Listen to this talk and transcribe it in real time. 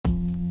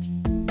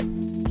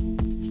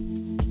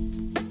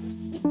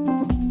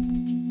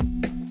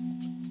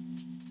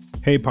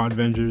Hey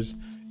Podvengers,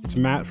 it's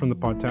Matt from the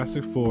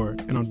Podtastic 4,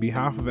 and on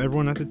behalf of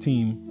everyone at the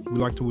team, we'd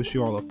like to wish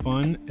you all a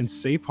fun and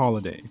safe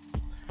holiday.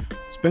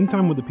 Spend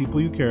time with the people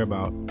you care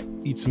about,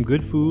 eat some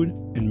good food,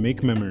 and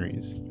make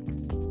memories.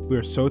 We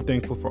are so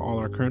thankful for all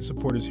our current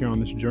supporters here on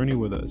this journey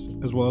with us,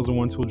 as well as the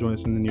ones who will join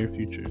us in the near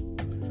future.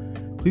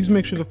 Please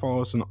make sure to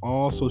follow us on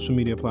all social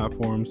media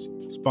platforms,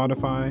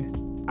 Spotify,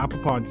 Apple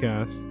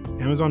Podcasts,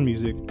 Amazon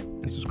Music,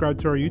 and subscribe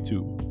to our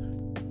YouTube.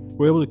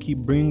 We're able to keep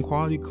bringing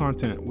quality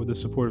content with the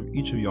support of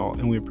each of y'all,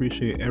 and we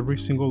appreciate every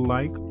single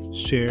like,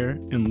 share,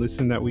 and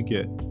listen that we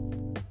get.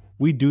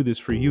 We do this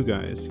for you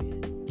guys.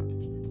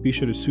 Be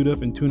sure to suit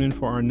up and tune in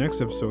for our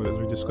next episode as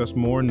we discuss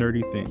more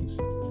nerdy things.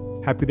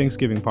 Happy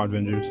Thanksgiving,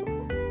 Podvengers.